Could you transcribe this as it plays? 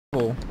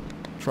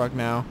truck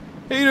now.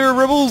 Hey there,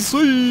 rebels!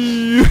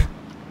 See!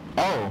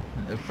 Oh,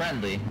 they're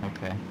friendly.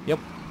 Okay. Yep.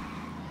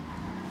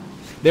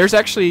 There's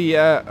actually,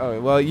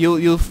 oh, well,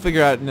 you'll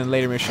figure out in a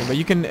later mission, but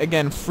you can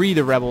again free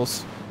the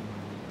rebels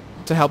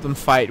to help them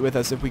fight with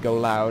us if we go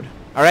loud.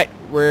 All right,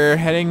 we're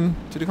heading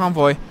to the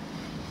convoy.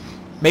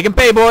 Make 'em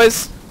pay,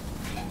 boys.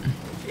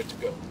 Good to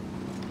go.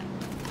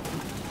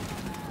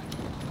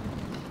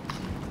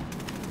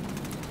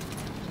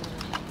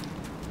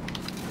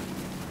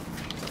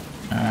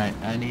 All right,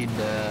 I need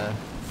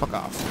Fuck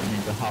off. I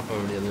need to hop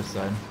over to the other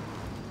side.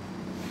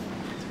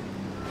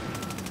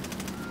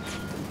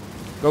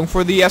 Going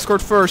for the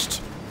escort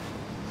first.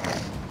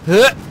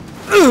 Huh.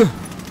 Ugh.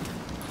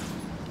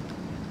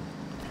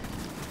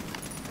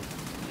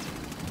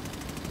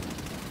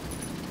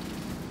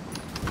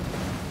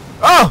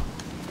 Oh!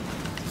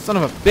 Son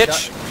of a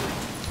bitch.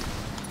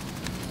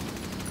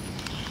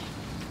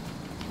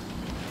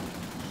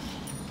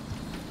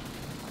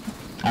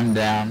 I'm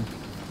down.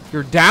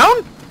 You're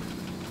down?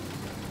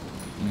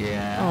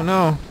 Yeah. Oh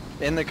no.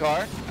 In the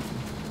car?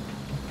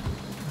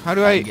 How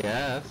do I I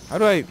guess. how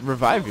do I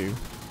revive you?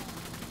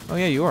 Oh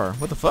yeah, you are.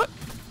 What the fuck?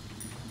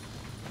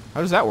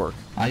 How does that work?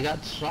 I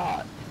got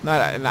shot. No,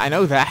 I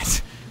know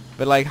that.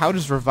 But like, how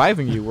does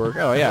reviving you work?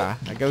 Oh yeah,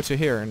 I go to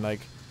here and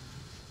like...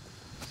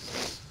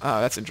 Oh,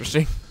 that's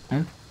interesting.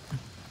 Hmm?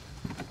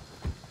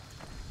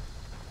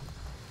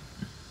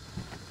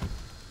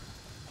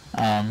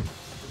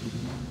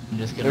 You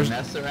just gonna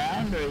mess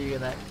around, or are you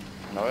gonna?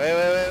 No,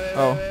 wait,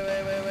 Oh.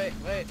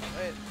 wait.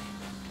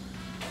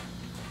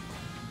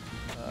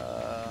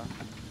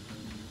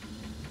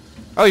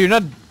 Oh, you're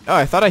not... Oh,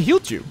 I thought I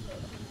healed you.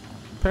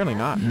 Apparently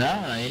not.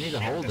 No, you need to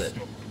hold it.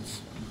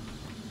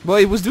 Well,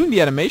 it was doing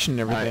the animation and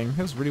everything.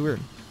 That was really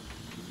weird.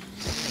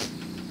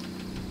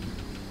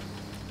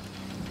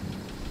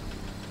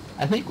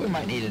 I think we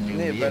might need a new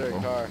We need a better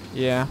vehicle. car.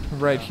 Yeah,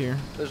 right here.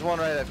 There's one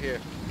right up here.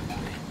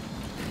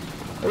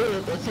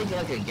 Ooh, let's take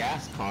like a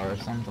gas car or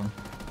something.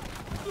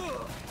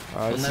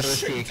 We'll It's never just-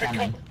 see it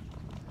coming.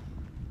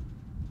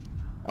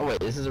 Oh wait,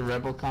 this is a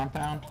rebel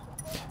compound?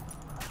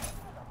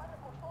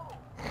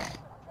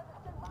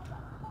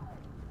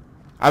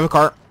 I have a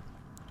car.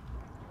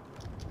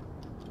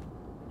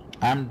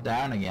 I'm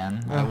down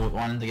again. I Oh.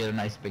 wanted to get a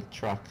nice big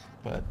truck,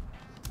 but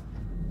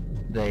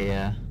they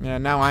Yeah,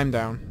 now I'm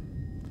down.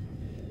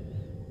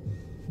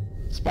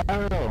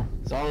 Spyro,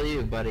 it's all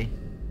you, buddy.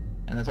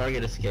 And the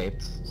target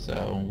escaped,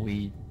 so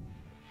we...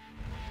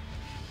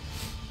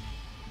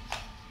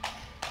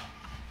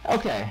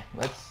 Okay,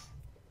 let's...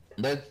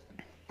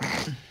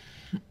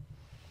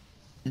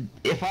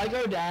 If I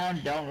go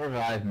down, don't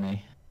revive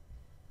me.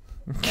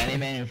 Any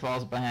man who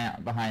falls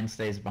behind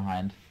stays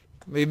behind.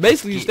 I mean,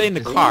 basically, you stay in the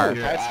Just car. Keep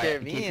your, Pirates keep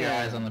Caribbean. your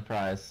eyes on the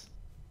prize.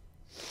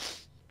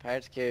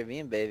 Pirates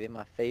Caribbean, baby,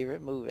 my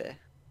favorite movie.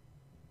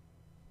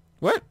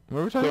 What? What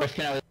are we Of talking course,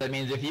 about? you know, that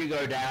means if you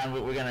go down,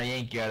 we're gonna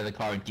yank you out of the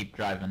car and keep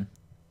driving.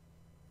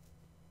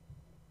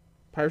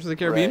 Pirates of the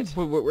Caribbean? Right.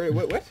 What?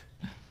 Where'd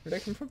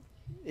that come from?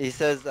 He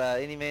says,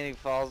 any man who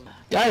falls...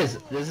 Guys,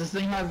 does this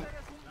thing have...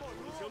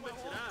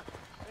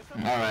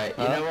 Alright,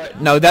 you know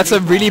what? No, that's a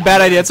really bad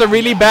idea. That's a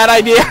really bad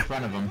idea. In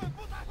front of him.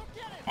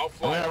 I'm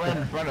gonna land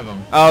in front of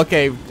him. Oh,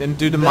 okay, and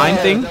do the mine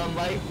thing. Don't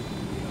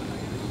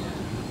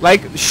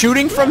Like,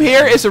 shooting from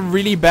here is a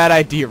really bad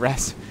idea,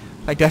 Raz.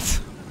 Like,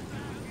 that's...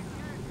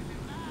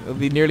 It'll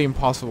be nearly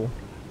impossible.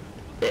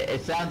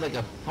 It sounds like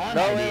a fun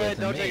No, idea wait,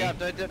 to don't me. take off,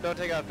 don't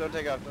take off, don't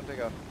take off, don't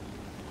take off.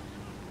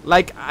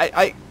 Like,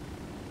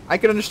 I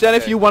can understand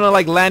if Okay. you want to,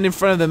 like, land in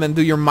front of them and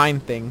do your mine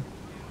thing.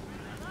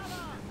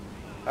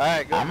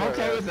 Alright, go I'm for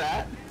okay it. with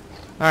that.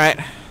 Alright.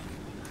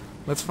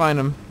 Let's find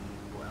them.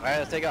 Alright,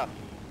 let's take off.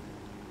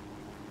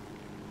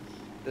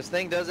 This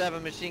thing does have a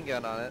machine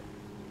gun on it.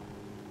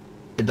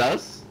 It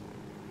does?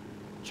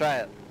 Try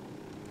it.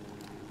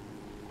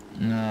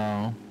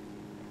 No.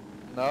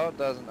 No, it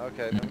doesn't.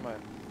 Okay, never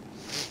mind.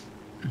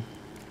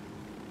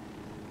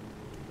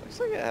 Looks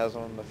like it has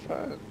one in the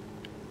front.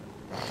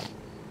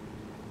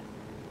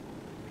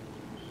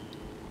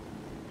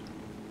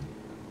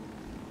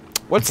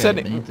 What Okay,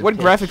 setting? we need to What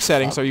pitch graphic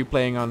settings up. are you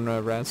playing on,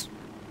 Raz?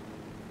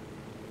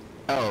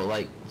 Oh,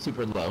 like,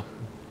 super low.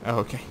 Oh,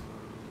 okay.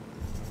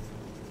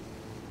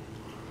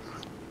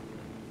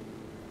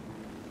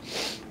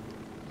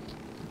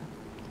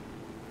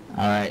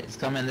 Alright, it's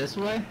coming this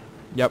way?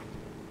 Yep.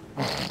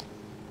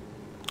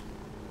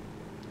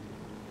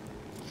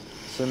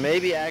 So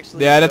maybe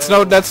actually... Yeah, that's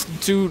go- that's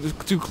too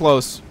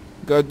close.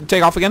 Go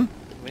take off again.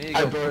 We need to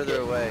I go broke further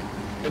it. away.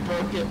 It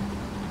broke it.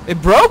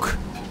 It broke.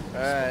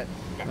 Alright.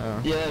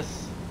 Oh.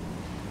 Yes.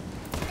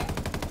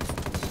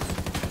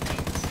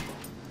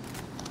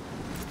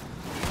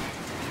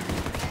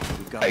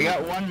 I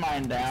got one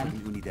mine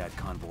down. We need that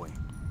convoy.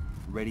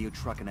 Radio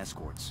truck and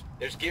escorts.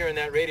 There's gear in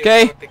that radio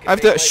 'Kay, truck that can I have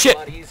make to- life shit. a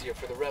lot easier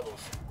for the rebels.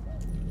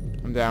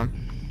 I'm down.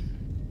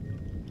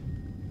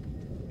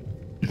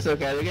 It's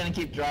okay, they're gonna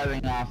keep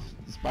driving off.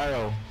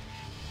 Spiral.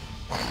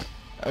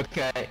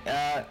 Okay,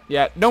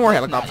 Yeah, no more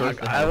Let's not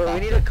helicopter. use the We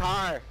need a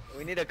car.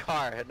 We need a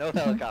car. No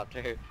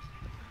helicopter.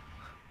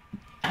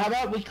 How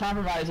about we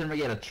compromise and we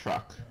get a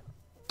truck?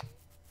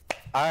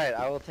 Alright,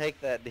 I will take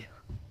that deal.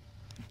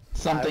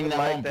 Something would that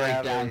like won't to break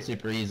have down a-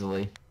 super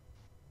easily.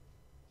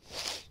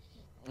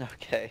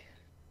 Okay.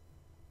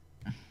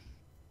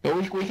 But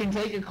we can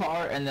take a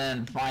car and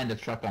then find a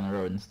truck on the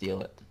road and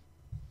steal it.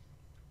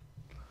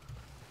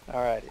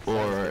 Alright.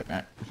 Or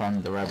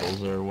from the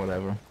rebels or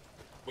whatever.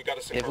 We got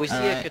a If we see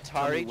Alright. a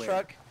Qatari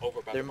truck,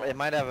 over by the it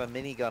might have a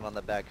minigun on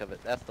the back of it.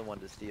 That's the one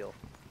to steal.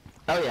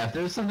 Oh yeah, if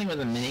there's something with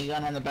a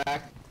minigun on the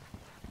back,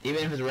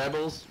 even if it's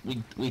rebels,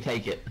 we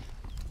take it.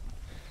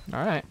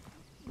 All right.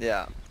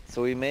 Yeah.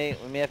 So we may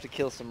have to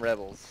kill some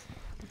rebels.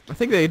 I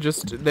think they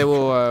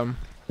will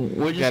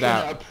We're just Get gonna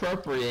out.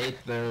 appropriate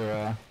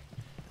their.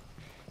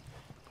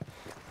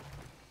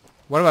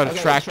 What about Okay,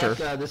 a tractor?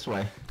 Truck, this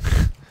way.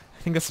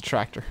 I think that's a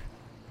tractor.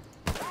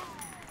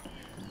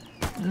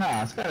 No,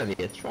 it's gotta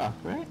be a truck,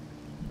 right?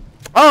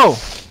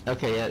 Oh!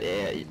 Okay,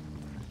 yeah.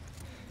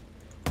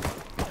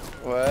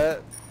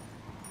 What?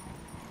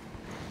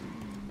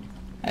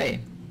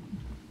 Hey,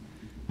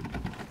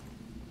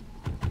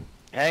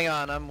 Hang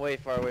on, I'm way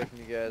far away from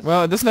you guys.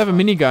 Well, it doesn't have a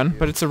minigun,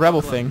 but it's a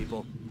rebel Come on, thing.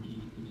 people.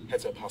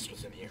 Heads up,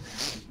 hostiles in here.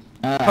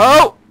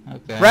 Oh!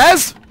 Okay.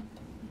 Res!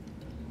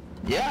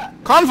 Yeah.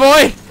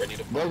 Convoy! Ready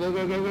to Go, go,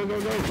 go, go, go,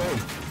 go, go, go.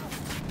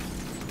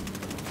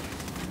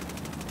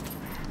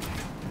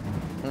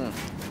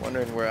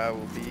 Wondering where I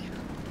will be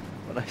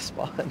when I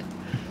spawn.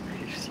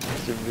 You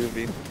guys are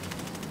moving.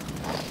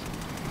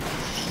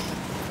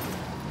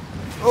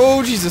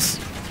 Oh, Jesus.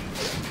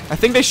 I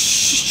think they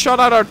shot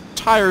out our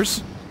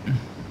tires.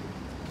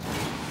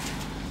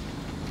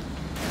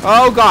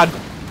 Oh, God.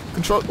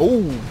 Control.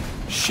 Oh,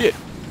 shit.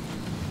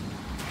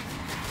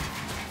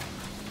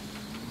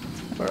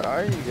 Where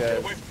are you get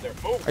guys? away from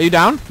there. Move. Are you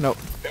down? No.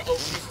 Their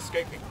OP's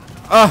escaping.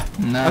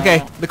 No.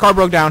 Okay. The car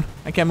broke down.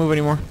 I can't move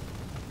anymore.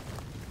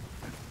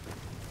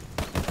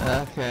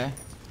 Okay.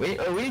 Wait,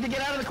 we need to get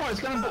out of the car. It's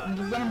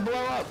gonna blow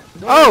up.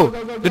 Go, Oh! go,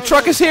 go, go, The go,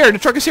 truck go. is here. The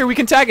truck is here. We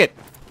can tag it.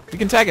 We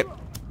can tag it.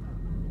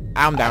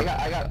 I'm down.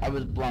 I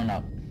was blown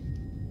up.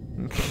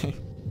 Okay.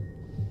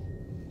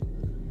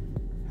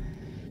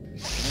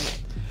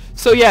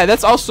 So yeah,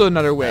 that's also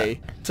another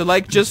way to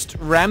like just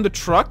ram the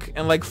truck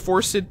and like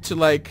force it to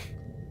like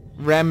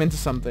ram into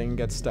something and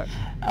get stuck.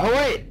 Oh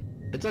wait,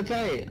 it's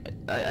okay.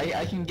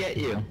 I can get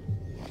you.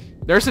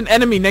 There's an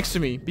enemy next to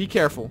me. Be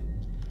careful.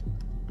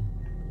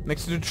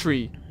 Next to the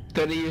tree.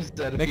 Could've used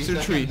that a Next few to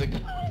the tree. seconds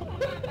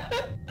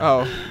ago.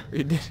 Oh,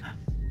 you did.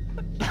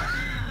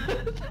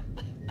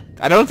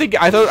 I don't think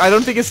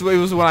it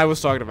was what I was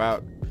talking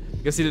about. I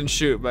guess he didn't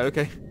shoot, but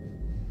okay.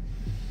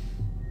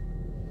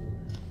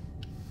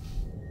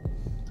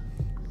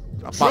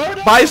 Slow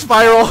down, Bye,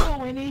 Spiral.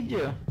 Spiral, we need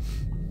you.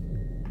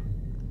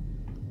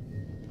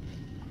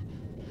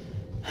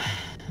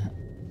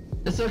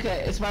 It's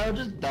okay. Spiral,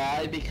 just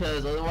die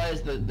because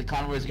otherwise the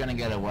convoy is gonna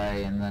get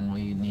away, and then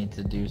we need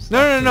to do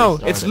stuff. No. to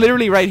restart It's it.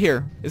 literally right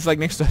here. It's like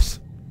next to us.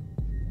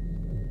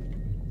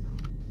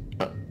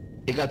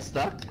 It got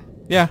stuck.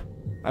 Yeah,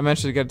 I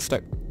managed to get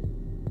stuck.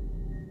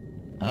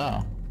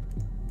 Oh.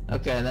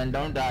 Okay, then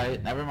don't die.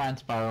 Never mind,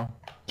 Spiral.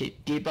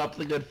 Keep up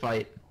the good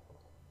fight.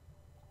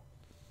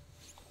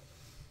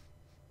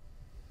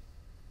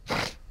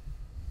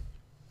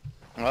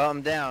 Well,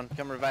 I'm down.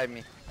 Come revive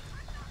me.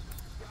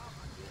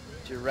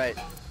 To your right.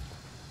 To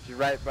your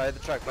right, by the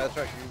truck, by the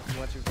truck. You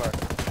went too far.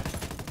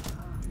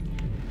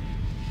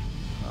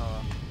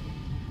 Oh.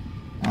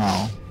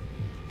 Oh.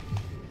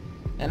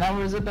 And I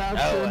was about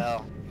Oh to.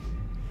 well.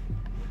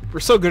 We're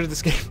so good at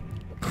this game.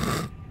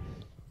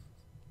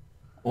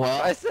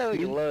 Well, I said we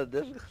can load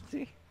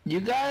difficulty.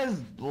 you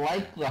guys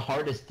like the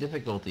hardest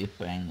difficulty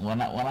thing. When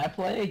I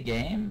play a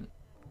game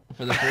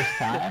for the first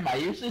time, I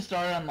usually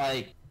start on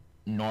like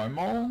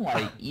normal,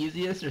 like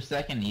easiest or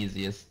second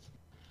easiest.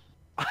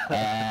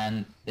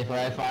 And if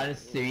I find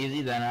it's too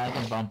easy, then I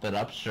can bump it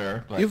up,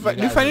 sure. But You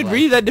guys find it like-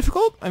 really that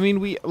difficult? I mean,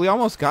 we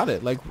almost got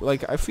it. Like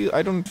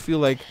I don't feel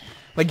like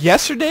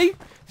yesterday,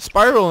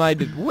 Spiral and I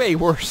did way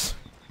worse.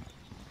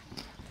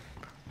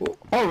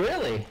 Oh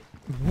really?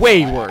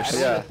 Way I worse.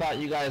 would Yeah. have thought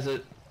you guys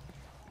would.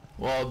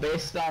 Well,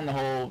 based on the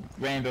whole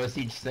Rainbow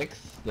Siege 6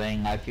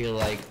 thing, I feel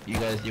like you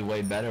guys do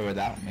way better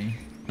without me.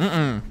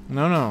 No.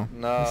 No.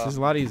 This is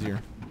a lot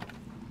easier.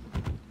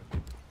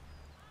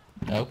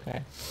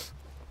 Okay.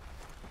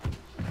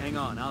 Hang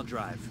on, I'll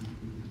drive.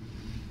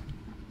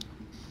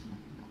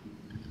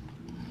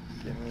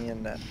 Get me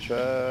in that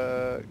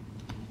truck.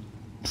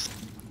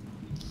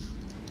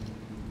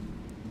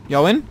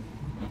 Y'all in?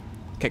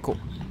 Okay, cool.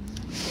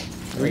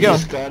 Here we go.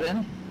 Just got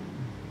in.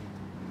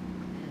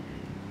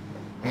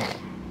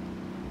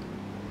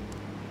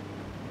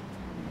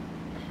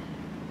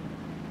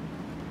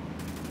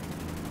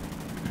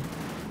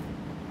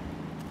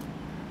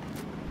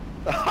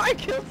 I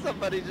killed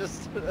somebody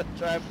just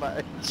drive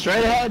by.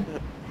 Straight ahead.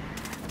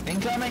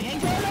 Incoming,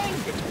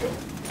 incoming! Good to go.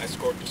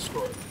 Escort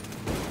destroyed.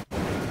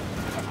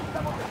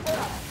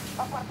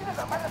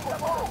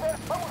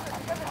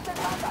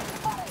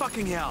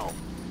 Fucking hell!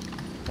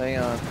 Hang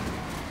on.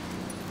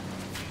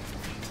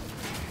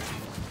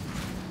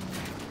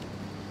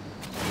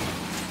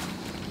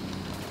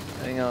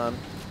 Hang on.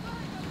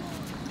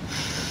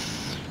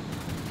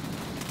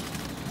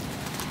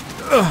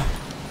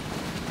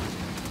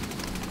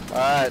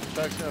 Alright,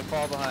 truck's gonna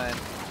fall behind.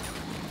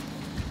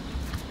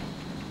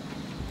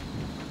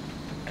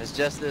 It's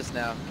just this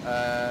now.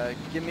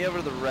 Get me over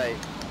to the right.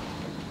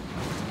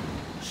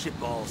 Shit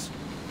balls.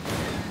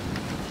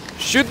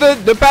 Shoot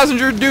the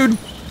passenger, dude.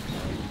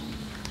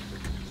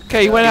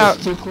 Okay, he went out.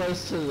 Too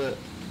close to the...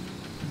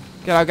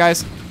 Get out,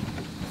 guys.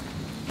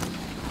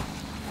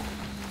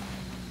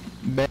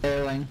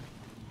 Barreling.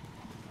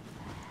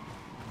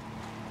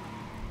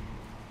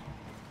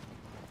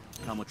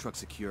 Combo truck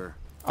secure.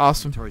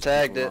 Awesome. Tourist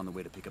Tagged people are it. on the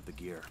way to pick up the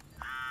gear.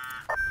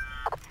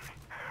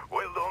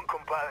 Well done,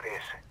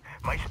 compadres.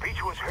 My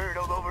speech was heard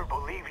all over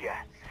Bolivia.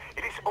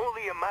 It is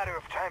only a matter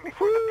of time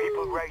before the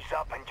people rise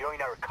up and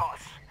join our cause.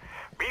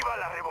 Viva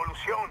la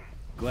revolución!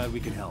 Glad we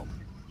could help.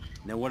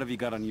 Now what have you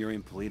got on Yuri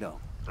and Polito?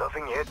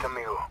 Nothing yet,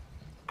 amigo.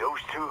 Those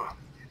two,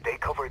 they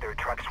cover their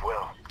tracks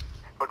well.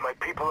 But my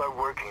people are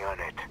working on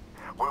it.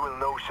 We will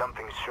know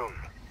something soon.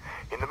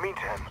 In the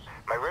meantime,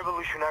 my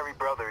revolutionary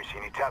brothers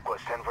in Itaqua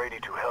stand ready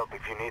to help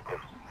if you need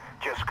them.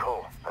 Just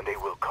call, and they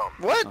will come.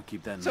 What? I'll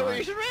keep that in So mind.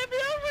 you should ran me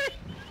over?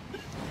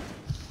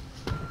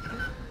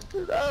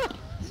 No,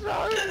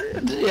 sorry.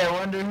 Yeah, I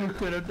wonder who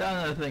could have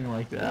done a thing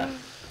like that.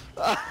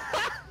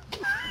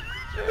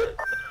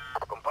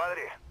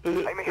 Compadre,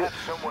 I may have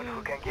someone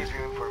who can give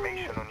you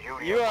information on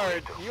Yuri You and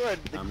are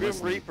Polito. the I'm Grim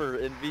listening. Reaper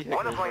in One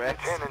vehicles, of my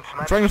Rex. lieutenants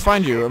I'm trying to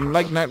find you. I'm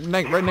like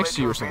right next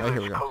to you or something. Oh,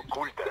 here we go.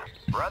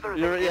 Rather than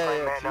You're, give my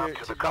yeah, man so out you're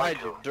to the behind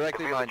cartel, you,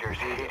 directly the behind you.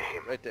 villagers hate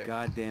him. Right there.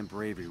 Goddamn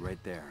bravery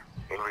right there.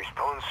 In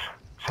response,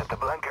 Santa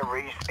Blanca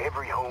razed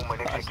every home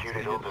and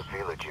executed all the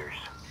villagers.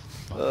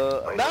 My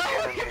No!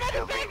 lieutenant is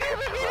still being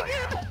kept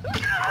alive,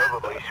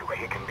 probably so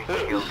he can be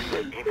killed in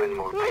an even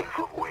more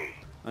painful way.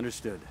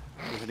 Understood.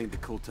 We're heading to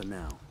Kulta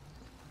now.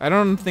 I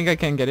don't think I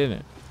can get in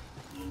it.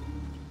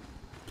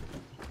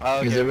 Oh,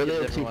 okay, Is it we really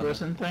get a different one then.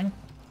 two-person thing?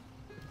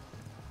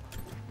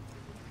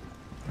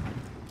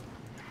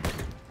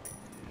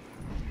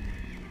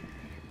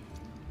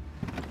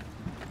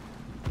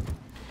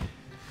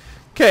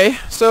 Okay,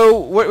 so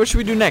what should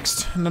we do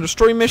next? Another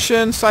story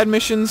mission, side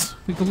missions?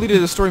 We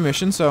completed the story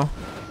mission, so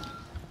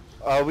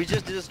We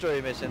just did a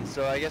story mission,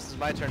 so I guess it's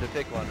my turn to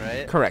pick one,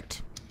 right?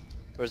 correct.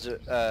 Or is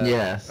it,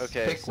 Yes,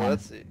 Okay, pick so one.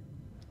 let's see.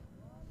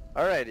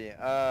 Alrighty,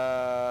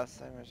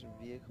 side mission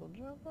vehicle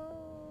drop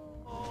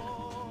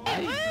off.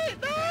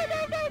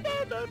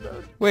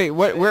 No. Wait,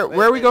 what? Where wait,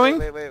 are we wait, going?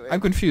 wait.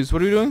 I'm confused.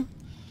 What are we doing?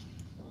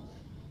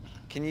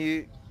 Can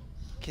you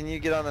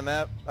get on the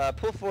map?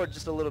 Pull forward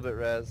just a little bit,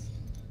 Raz.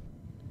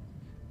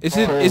 Is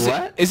it Oh, is it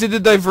what? is it the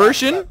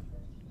diversion?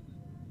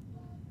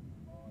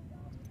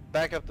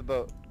 Back up the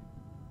boat.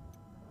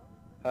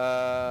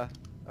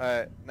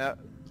 Alright, now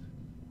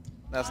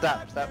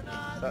stop.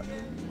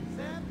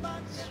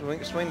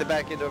 Swing the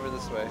back end over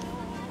this way.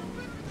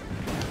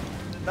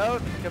 No,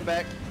 come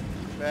back.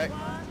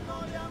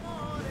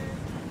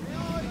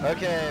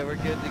 Okay, we're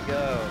good to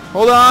go.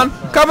 Hold on,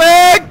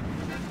 coming!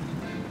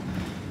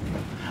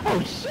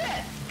 Oh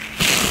shit!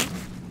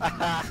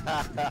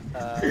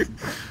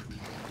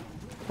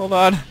 Hold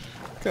on,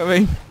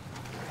 coming.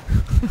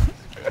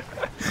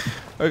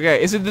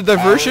 Okay, is it the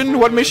diversion?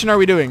 What mission are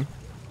we doing?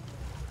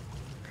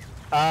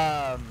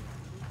 I'm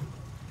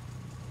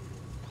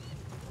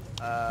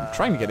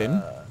trying to get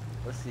in.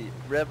 Let's see.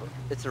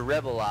 It's a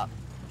rebel op.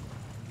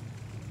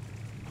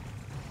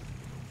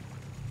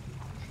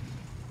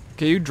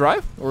 Can you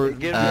drive? Or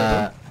Give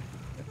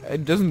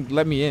it doesn't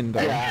let me in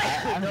though.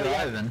 Yeah, I'm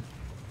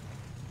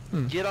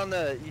driving. Get on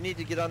the. You need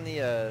to get on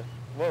the.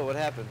 Whoa! What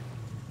happened?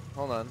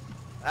 Hold on.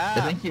 Ah,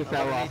 I think you I'm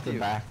fell off underneath the you.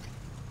 back.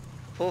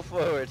 Pull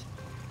forward.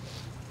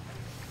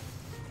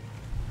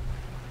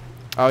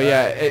 Oh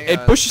yeah, Alright, hang it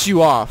on. pushes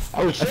you off.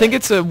 Oh, I think shit.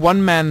 it's a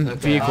one-man Okay.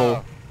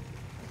 vehicle.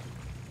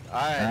 Alright,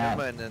 Ah.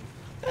 never mind then.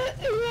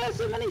 It has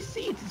so many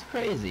seats, it's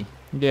crazy.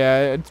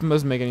 Yeah, it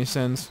doesn't make any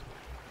sense.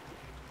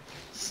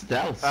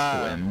 Stealth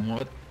Ah. swim,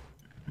 what?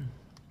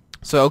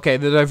 So okay,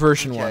 the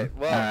diversion Okay, one.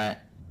 well, Alright.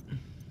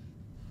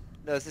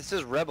 no, it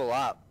says rebel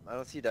op. I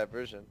don't see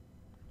diversion.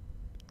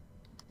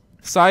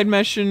 Side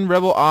mission,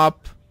 rebel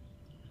op,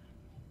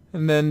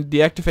 and then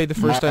deactivate the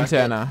first Mark it.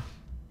 antenna.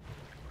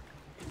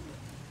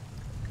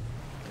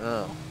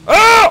 Oh.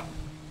 Oh!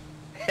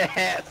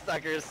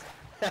 Suckers.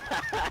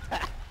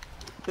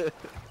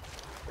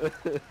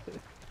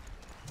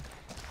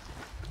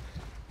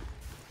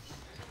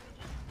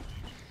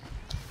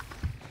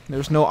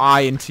 There's no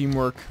I in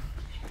teamwork.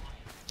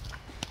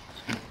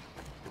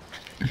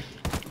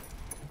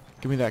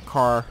 Give me that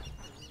car.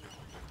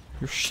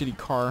 Your shitty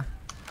car.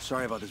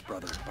 Sorry about this,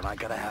 brother, but I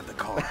gotta have the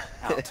car.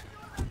 Out.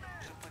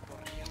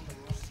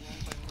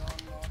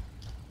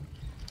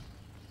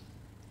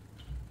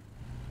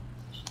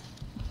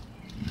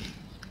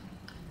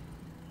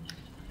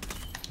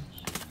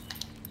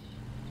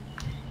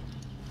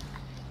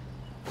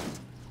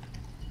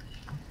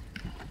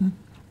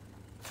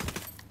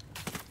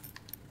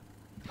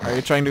 Are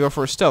you trying to go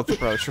for a stealth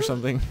approach or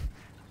something?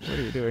 What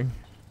are you doing?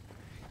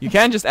 You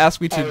can't just ask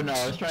me to. Oh no,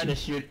 I was trying to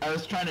shoot. I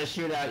was trying to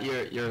shoot out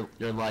your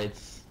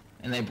lights,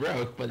 and they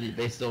broke, but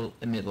they still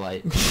emit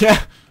light.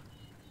 Yeah.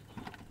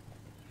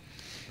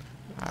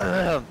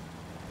 Alright.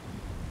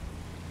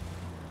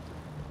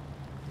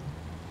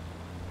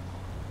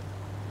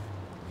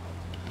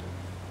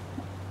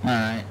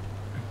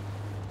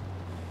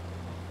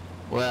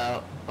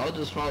 Well, I'll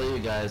just follow you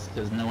guys,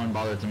 because no one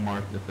bothered to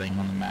mark the thing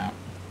on the map.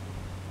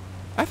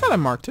 I thought I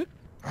marked it.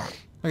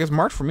 Like it's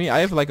marked for me. I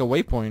have like a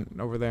waypoint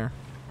over there.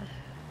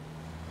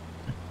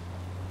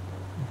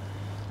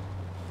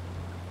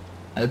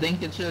 I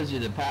think it shows you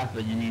the path,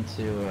 but you need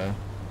to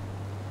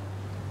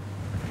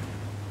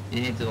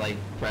like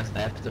press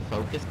F to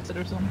focus it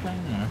or something,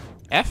 or?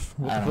 F?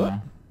 What I the don't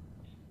fuck?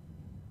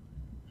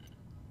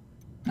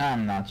 know.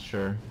 I'm not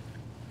sure.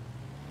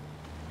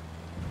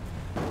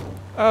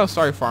 Oh,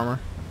 sorry, farmer.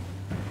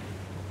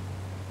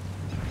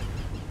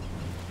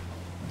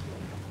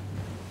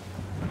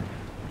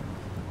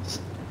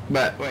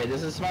 But wait,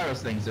 this is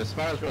Spyro's thing, so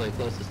Spyro's really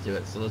closest to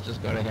it, so let's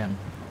just go to him.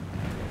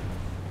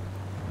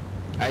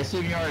 I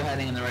assume you're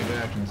heading in the right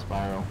direction,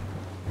 Spyro.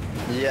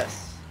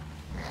 Yes.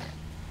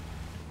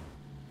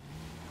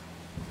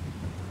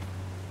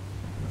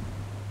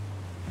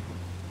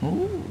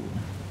 Ooh.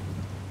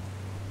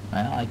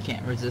 Well, I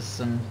can't resist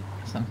some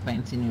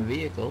fancy new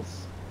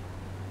vehicles.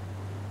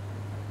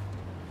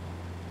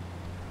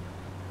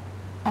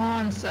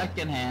 On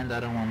second hand, I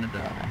don't want to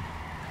die.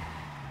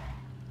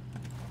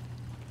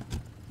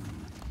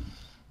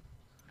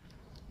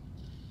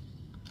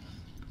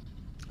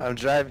 I'm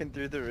driving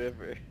through the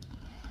river.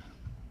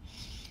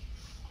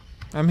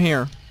 I'm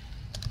here.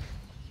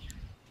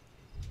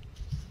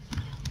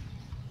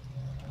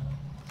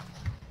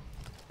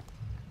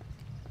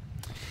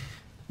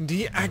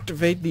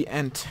 Deactivate the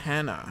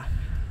antenna.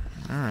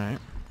 Alright.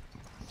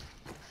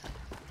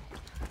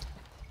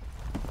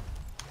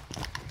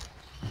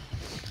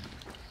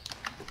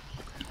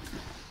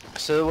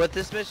 So what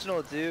this mission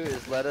will do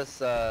is let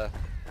us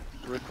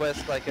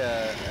request like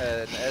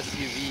an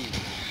SUV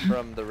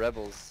from the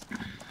rebels.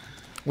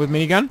 With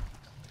minigun?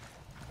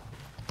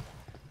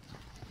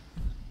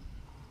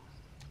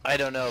 I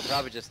don't know,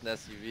 probably just an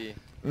SUV.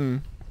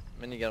 Mm.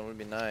 Minigun would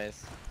be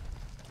nice.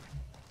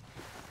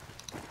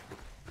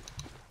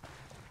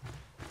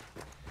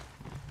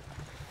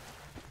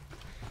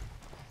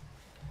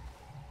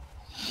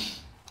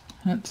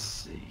 Let's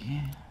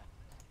see.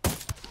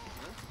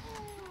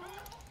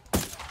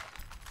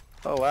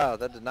 Oh wow,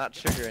 that did not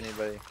trigger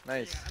anybody.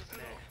 Nice.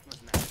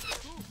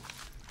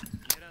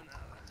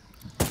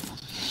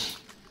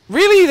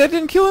 Really? That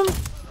didn't kill him?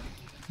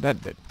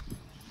 That did.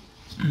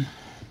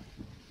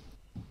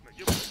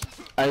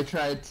 I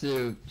tried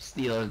to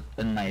steal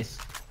a nice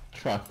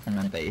truck from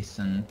a base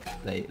and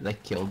they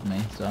killed me.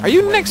 So I'm Are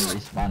you going next? to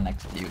respawn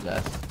next to you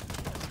guys.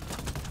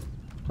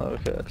 Oh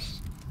gosh.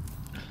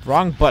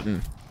 Wrong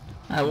button.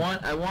 I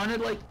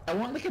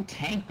want like a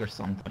tank or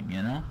something,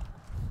 you know?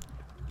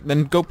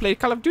 Then go play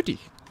Call of Duty.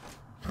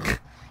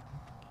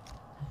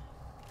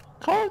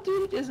 Call of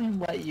Duty doesn't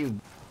let you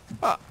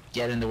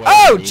get in the way.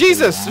 Oh, of the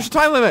Jesus! vehicle, There's a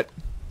time limit.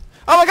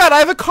 Oh my god, I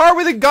have a car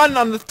with a gun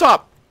on the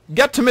top.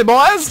 Get to me,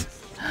 boys!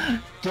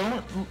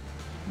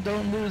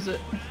 Don't lose it.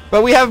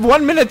 But we have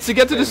 1 minute to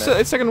get to the Wait a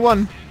minute. second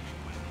one.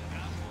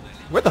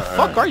 Where the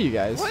fuck are you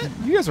guys?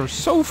 You guys are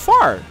so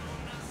far.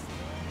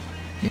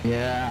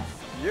 Yeah.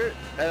 You're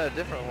at a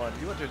different one.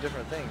 You went to a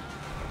different thing.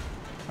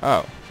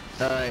 Oh.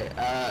 Alright,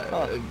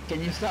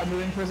 can you stop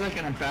moving for a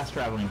second? I'm fast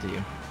traveling to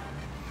you.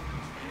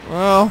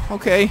 Well,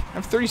 okay. I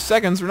have 30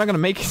 seconds. We're not gonna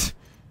make it.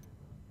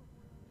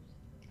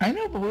 I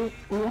know, but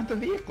we want the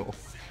vehicle.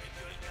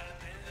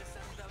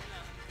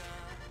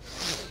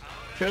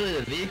 Surely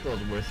the vehicle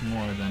is worth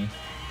more than...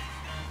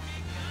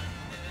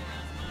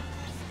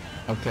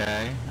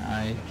 Okay,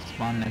 I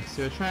spawned next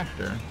to a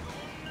tractor.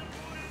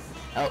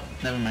 Oh,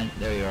 never mind.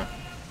 There you are.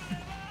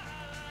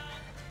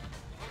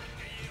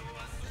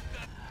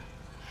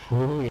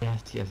 Oh,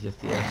 yes, yes, yes,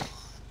 yes.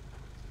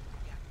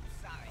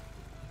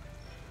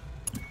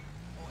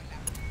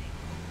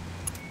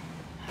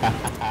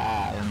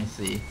 Hahaha, let me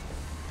see.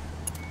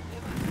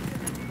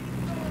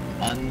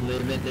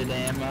 Unlimited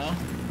ammo.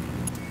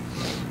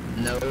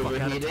 No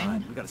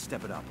overheating. We gotta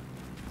step it up.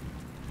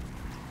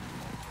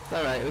 It's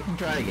alright, we can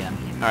try again.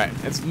 Alright,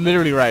 it's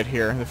literally right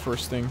here, the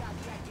first thing,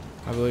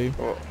 I believe.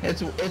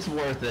 It's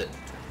worth it.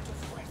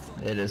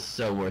 It is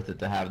so worth it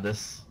to have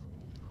this.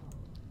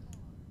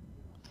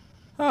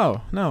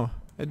 Oh, no.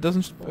 It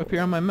doesn't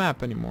appear on my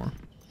map anymore.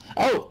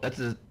 Oh, that's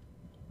a...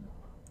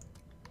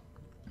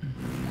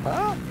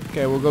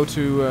 Okay, we'll go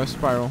to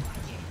Spiral.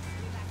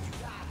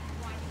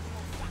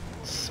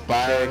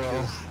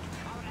 Spiral.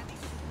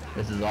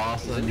 This is Does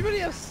awesome. anybody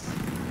have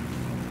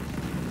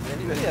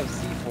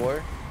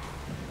C4?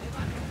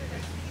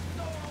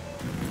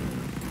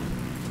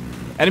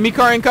 Enemy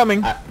car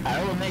incoming!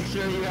 I will make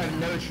sure you have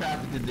no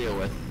traffic to deal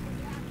with.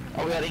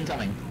 Oh, we got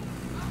incoming.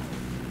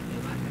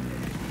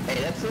 Hey,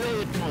 that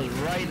civilian was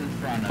right in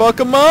front of Fuck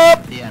him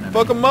up! the enemy.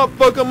 Fuck him up!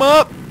 Fuck him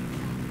up!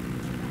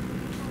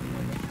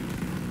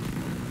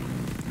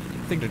 I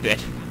think they're dead.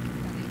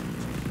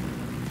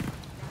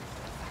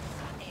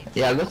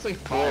 Yeah, it looks like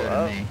fire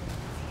to me.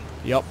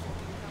 Yup.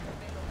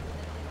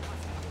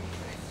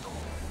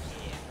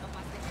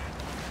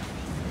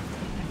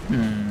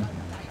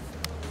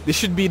 This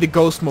should be the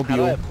Ghost How do I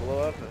Mobile. blow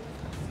up?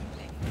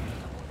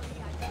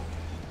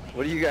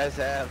 What do you guys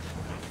have?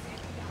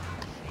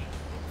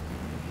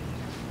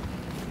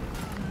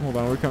 Hold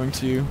on, we're coming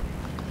to you.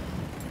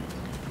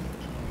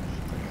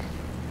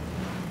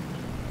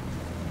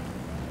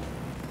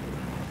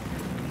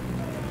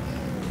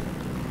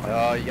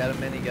 Oh, you got a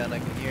minigun. I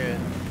can hear it.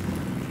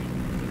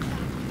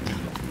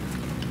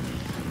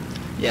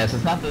 Yes,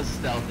 it's not the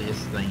stealthiest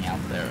thing out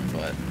there,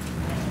 but...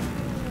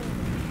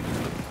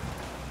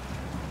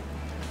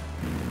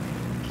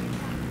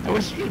 I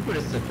wish you could put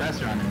a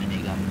suppressor on a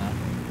minigun,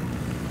 though.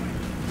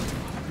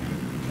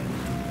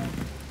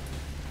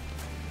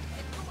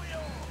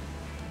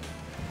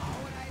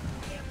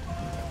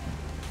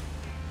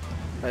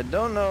 I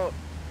don't know.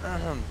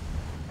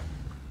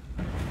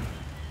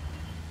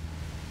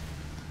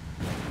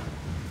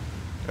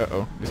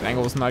 Uh-oh, this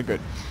angle is not good.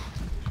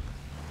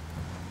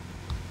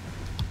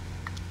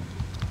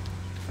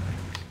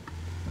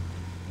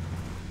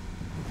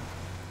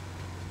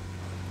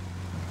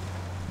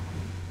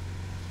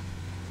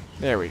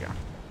 There we go.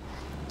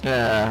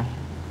 Yeah.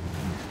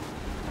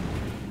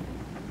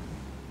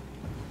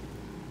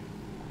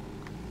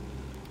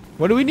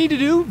 What do we need to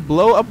do?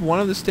 Blow up one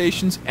of the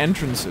station's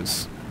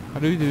entrances. How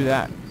do we do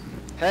that?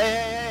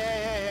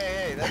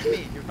 Hey, that's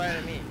me. You're firing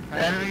at me.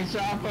 Enemy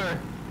chopper!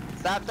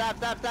 Stop.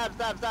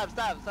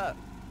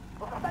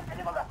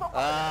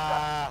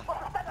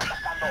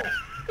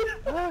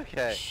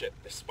 Okay. Shit,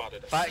 they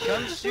spotted us.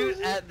 Come shoot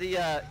at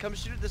the, come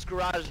shoot at this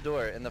garage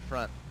door in the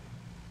front.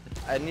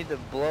 I need to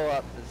blow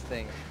up this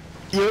thing.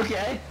 You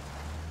okay?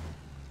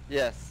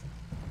 Yes.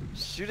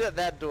 Shoot at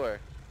that door.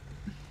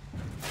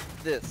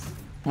 This.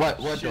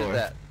 What Shoot door? at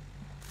that.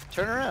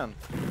 Turn around.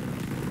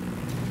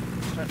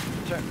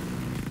 Turn.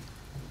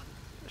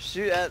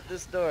 Shoot at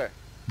this door.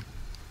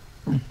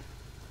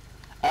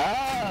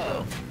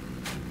 Oh!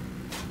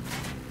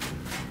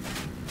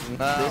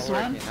 Not This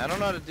one? working. I don't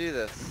know how to do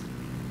this.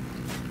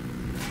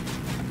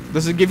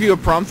 Does it give you a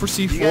prompt for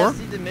Do you guys C4?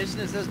 see the mission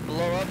that says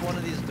blow up one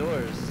of these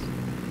doors?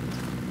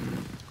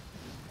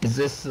 Is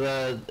this,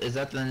 is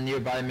that the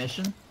nearby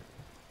mission?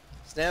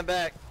 Stand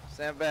back.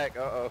 Stand back.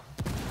 Uh-oh.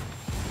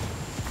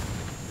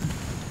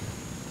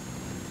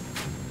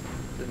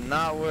 Did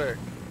not work.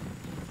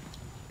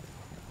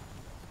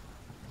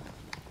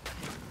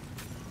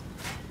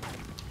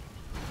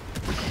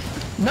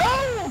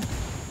 No!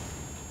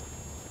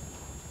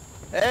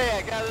 Hey,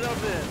 I got it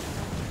open.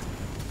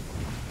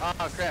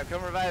 Oh crap,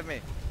 come revive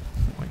me.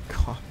 Oh my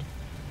god.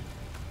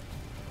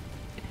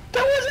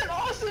 That was an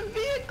awesome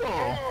vehicle!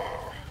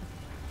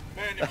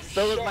 Man, if you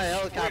So was shot my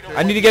straight helicopter. on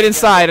I need to get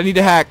inside. I need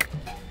to hack.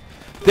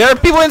 There are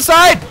people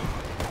inside!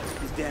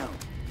 He's down.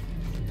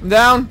 I'm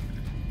down.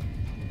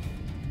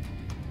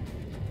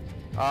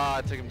 Oh,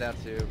 I took him down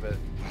too, but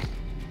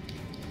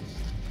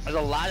there's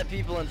a lot of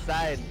people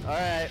inside. All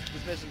right,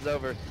 this mission's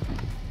over.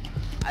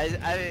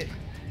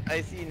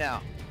 I see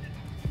now.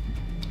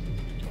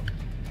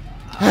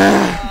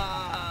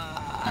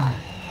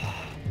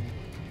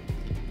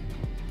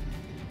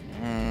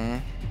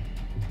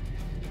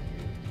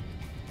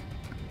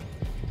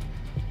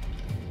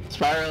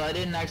 Spiral, I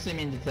didn't actually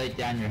mean to take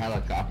down your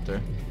helicopter.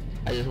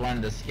 I just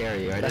wanted to scare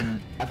you.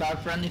 I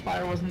thought friendly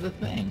fire wasn't the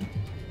thing.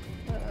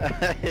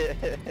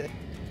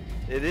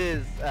 It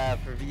is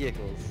for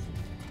vehicles.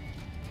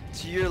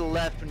 To your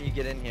left when you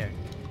get in here.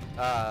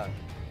 To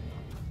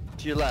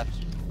your left.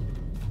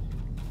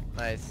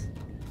 Nice.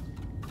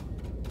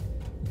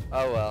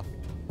 Oh well.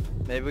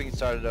 Maybe we can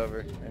start it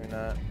over. Maybe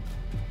not.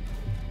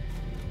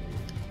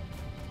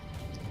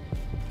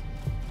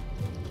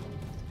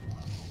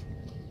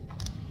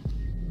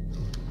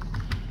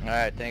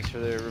 Alright, thanks for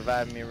the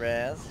reviving me,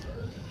 Raz.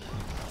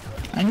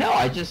 I know,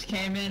 I just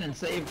came in and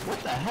saved. What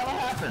the hell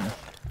happened?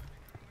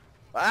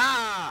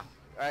 Ah!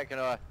 Alright,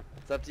 Kanoa.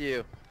 It's up to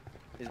you.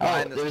 He's Oh,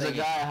 behind this there's a thingy.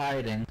 guy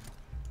hiding.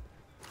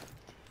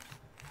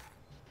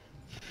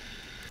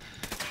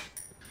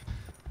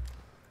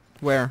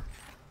 Where?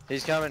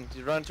 He's coming.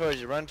 He's running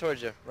towards you. Running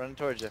towards you. Running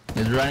towards you.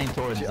 He's running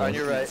towards us. On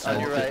your right. On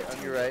your right.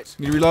 On your right.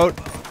 Need to reload.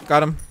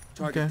 Got him.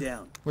 Target Okay.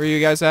 down. Where are you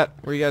guys at?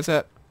 Where are you guys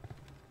at?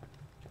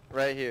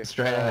 Right here.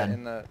 Straight ahead.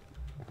 In the.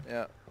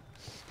 Yeah.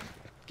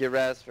 Get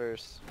Raz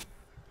first.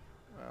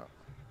 Well,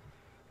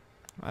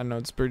 I don't know.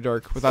 It's pretty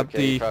dark it's without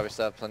okay. You the probably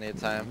still have plenty of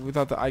time.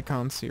 without the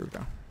icons. Here we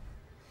go.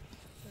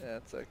 Yeah,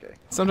 it's okay.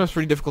 Sometimes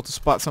pretty difficult to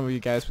spot some of you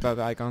guys without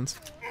the icons.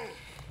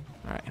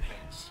 All right.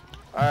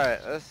 Alright,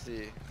 let's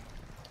see.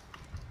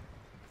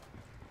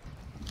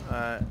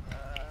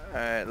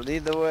 Alright,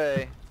 lead the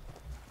way.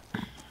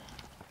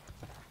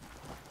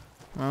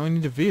 Well, we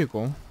need a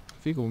vehicle.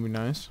 Vehicle would be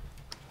nice.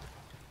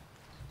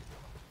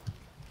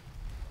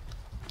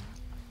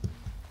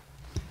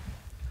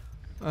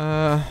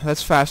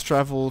 Let's fast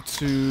travel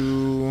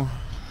to...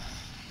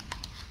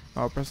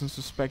 Oh, presence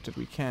suspected.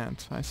 We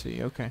can't. I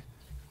see. Okay.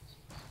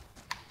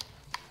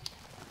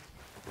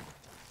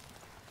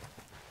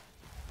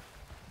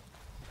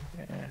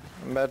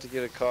 I'm about to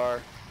get a car.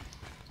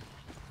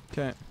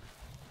 Okay.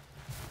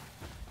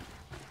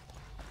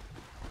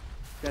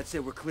 That's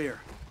it, we're clear.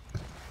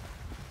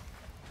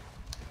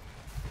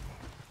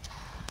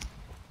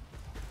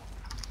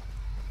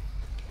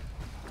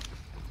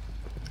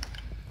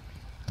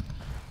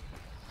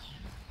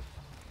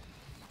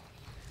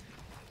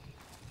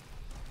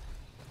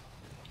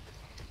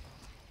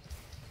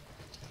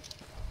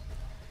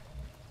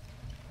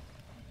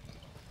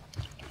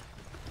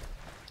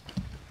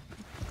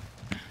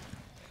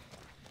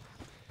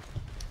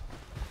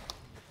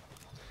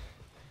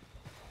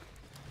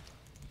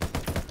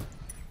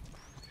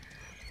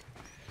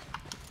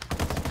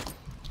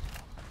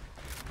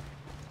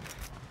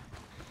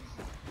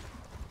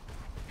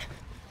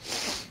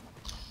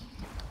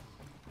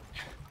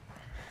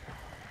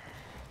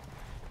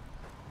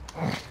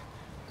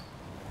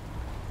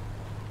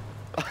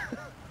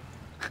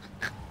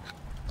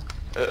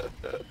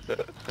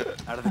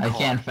 Out of the I car,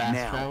 can't fast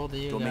now. travel to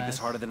you Don't make this guys.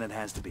 harder than it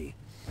has to be.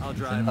 I'll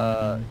drive.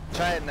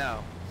 Try it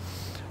now.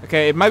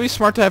 Okay, it might be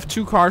smart to have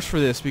 2 cars for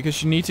this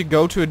because you need to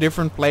go to a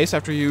different place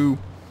after you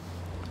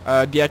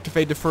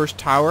deactivate the first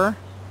tower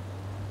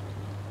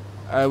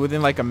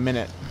within like a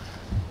minute.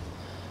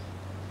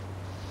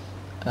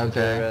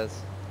 Okay.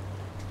 Rez.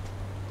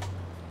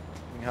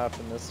 You can hop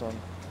in this one.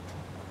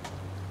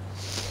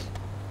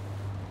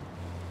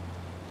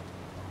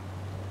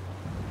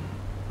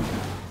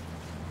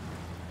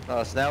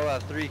 Oh, so now we'll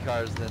have 3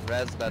 cars then.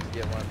 Rad's about to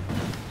get one.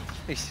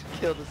 He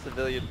killed a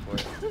civilian for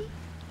it.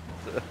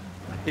 So,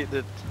 he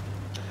did.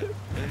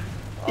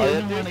 He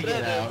didn't want to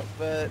get out.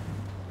 But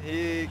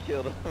he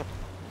killed him.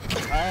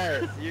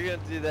 Alright, so you're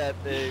gonna do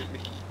that, baby.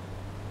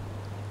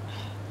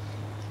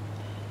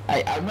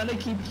 I'm gonna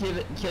keep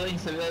killing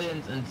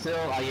civilians until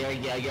I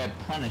get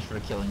punished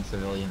for killing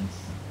civilians.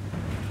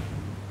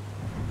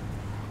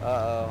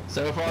 Uh-oh.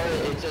 So far,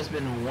 it's just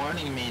been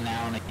warning me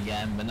now and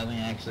again, but nothing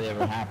actually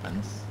ever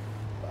happens.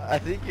 I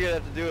think you're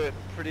gonna have to do it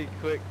pretty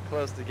quick,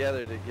 close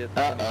together to get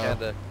some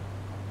kind of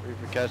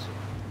repercussion.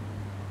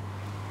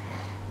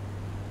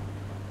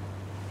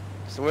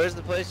 So where's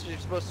the place you're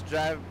supposed to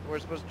drive? We're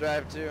supposed to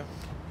drive to?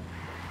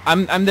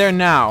 I'm there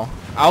now.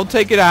 I'll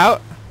take it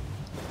out.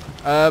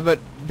 But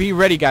be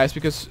ready, guys,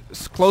 because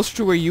close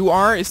to where you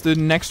are is the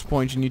next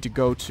point you need to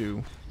go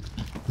to.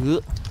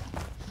 Ugh.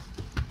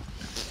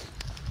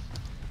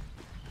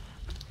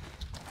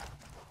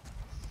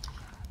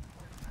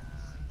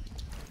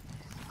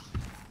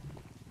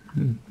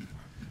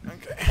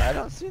 Okay. I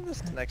don't see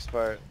this next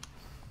part.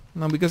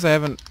 No, because I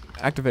haven't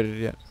activated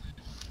it yet.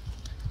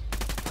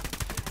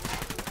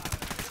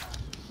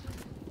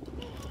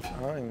 I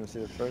don't even see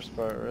the first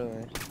part,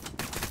 really.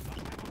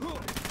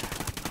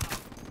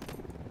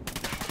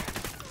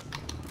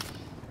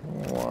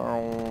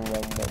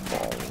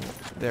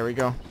 There we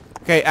go.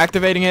 Okay,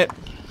 activating it.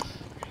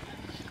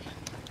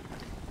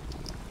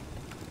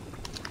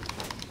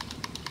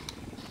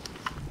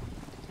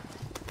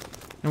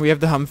 And we have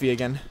the Humvee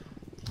again.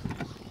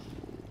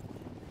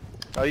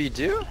 Oh, you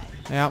do?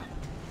 Yeah.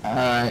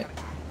 Alright.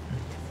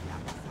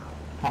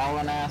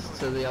 Hauling ass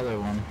to the other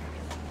one.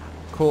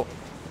 Cool.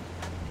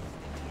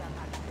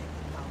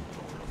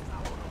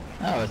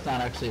 Oh, it's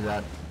not actually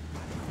that.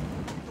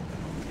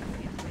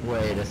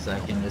 Wait a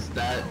second, is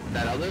that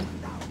other?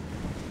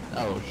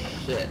 Oh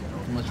shit,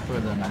 much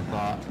further than I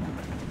thought.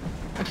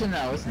 Actually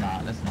no, it's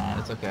not,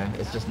 it's okay.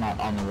 It's just not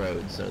on the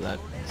road, so that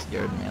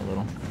scared me a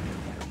little.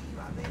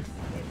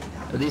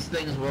 Are these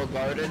things well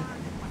guarded?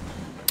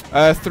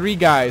 3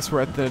 guys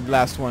were at the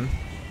last one.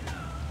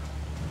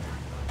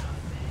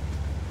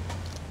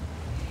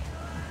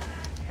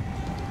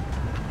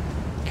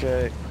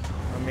 Okay,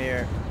 I'm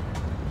here.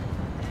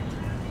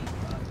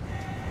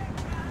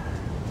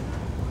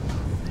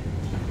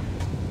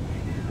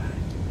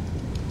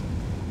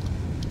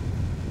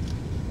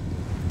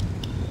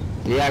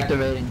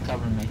 Deactivating,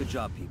 cover me. Good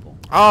job, people.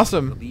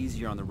 Awesome. It'll be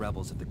easier on the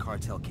rebels if the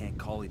cartel can't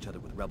call each other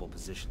with rebel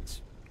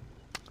positions.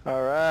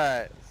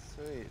 Alright,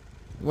 sweet.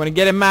 You want to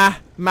get in my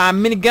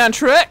minigun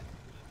truck?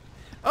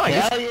 Oh,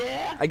 Hell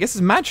yeah! I guess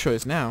it's my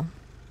choice now.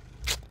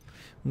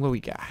 What we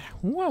got?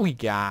 What we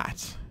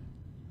got?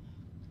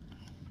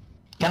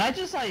 Can I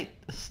just like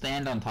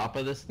stand on top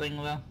of this thing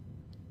though?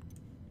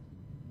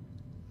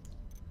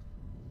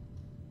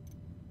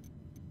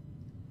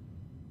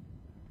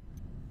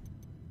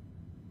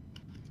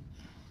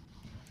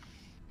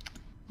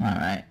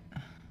 Alright.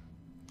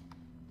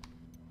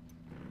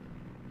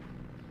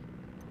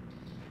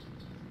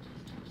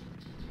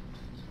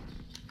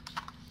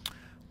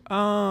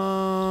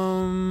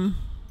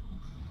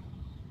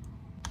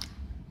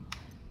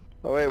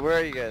 Oh wait, where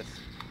are you guys?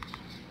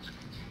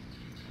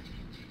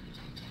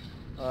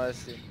 Oh, I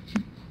see.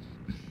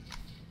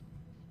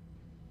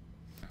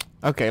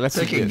 Okay, let's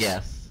Take do a this.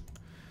 guess.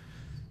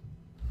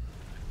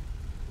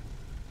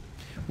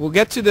 We'll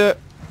get to the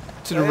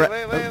Wait.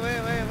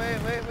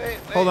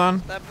 Hold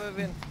on. Stop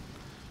moving.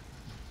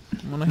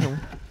 I'm on a hill.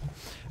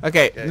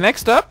 Okay,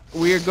 next up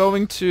we are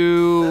going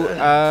to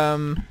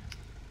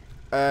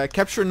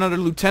capture another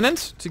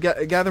lieutenant to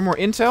gather more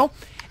intel,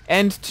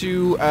 And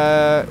to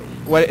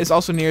what is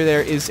also near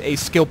there is a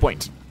skill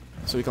point,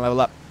 so we can level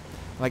up.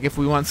 Like if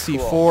we want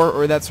C4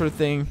 or that sort of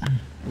thing,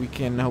 we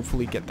can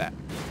hopefully get that.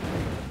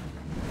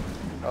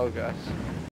 Oh gosh.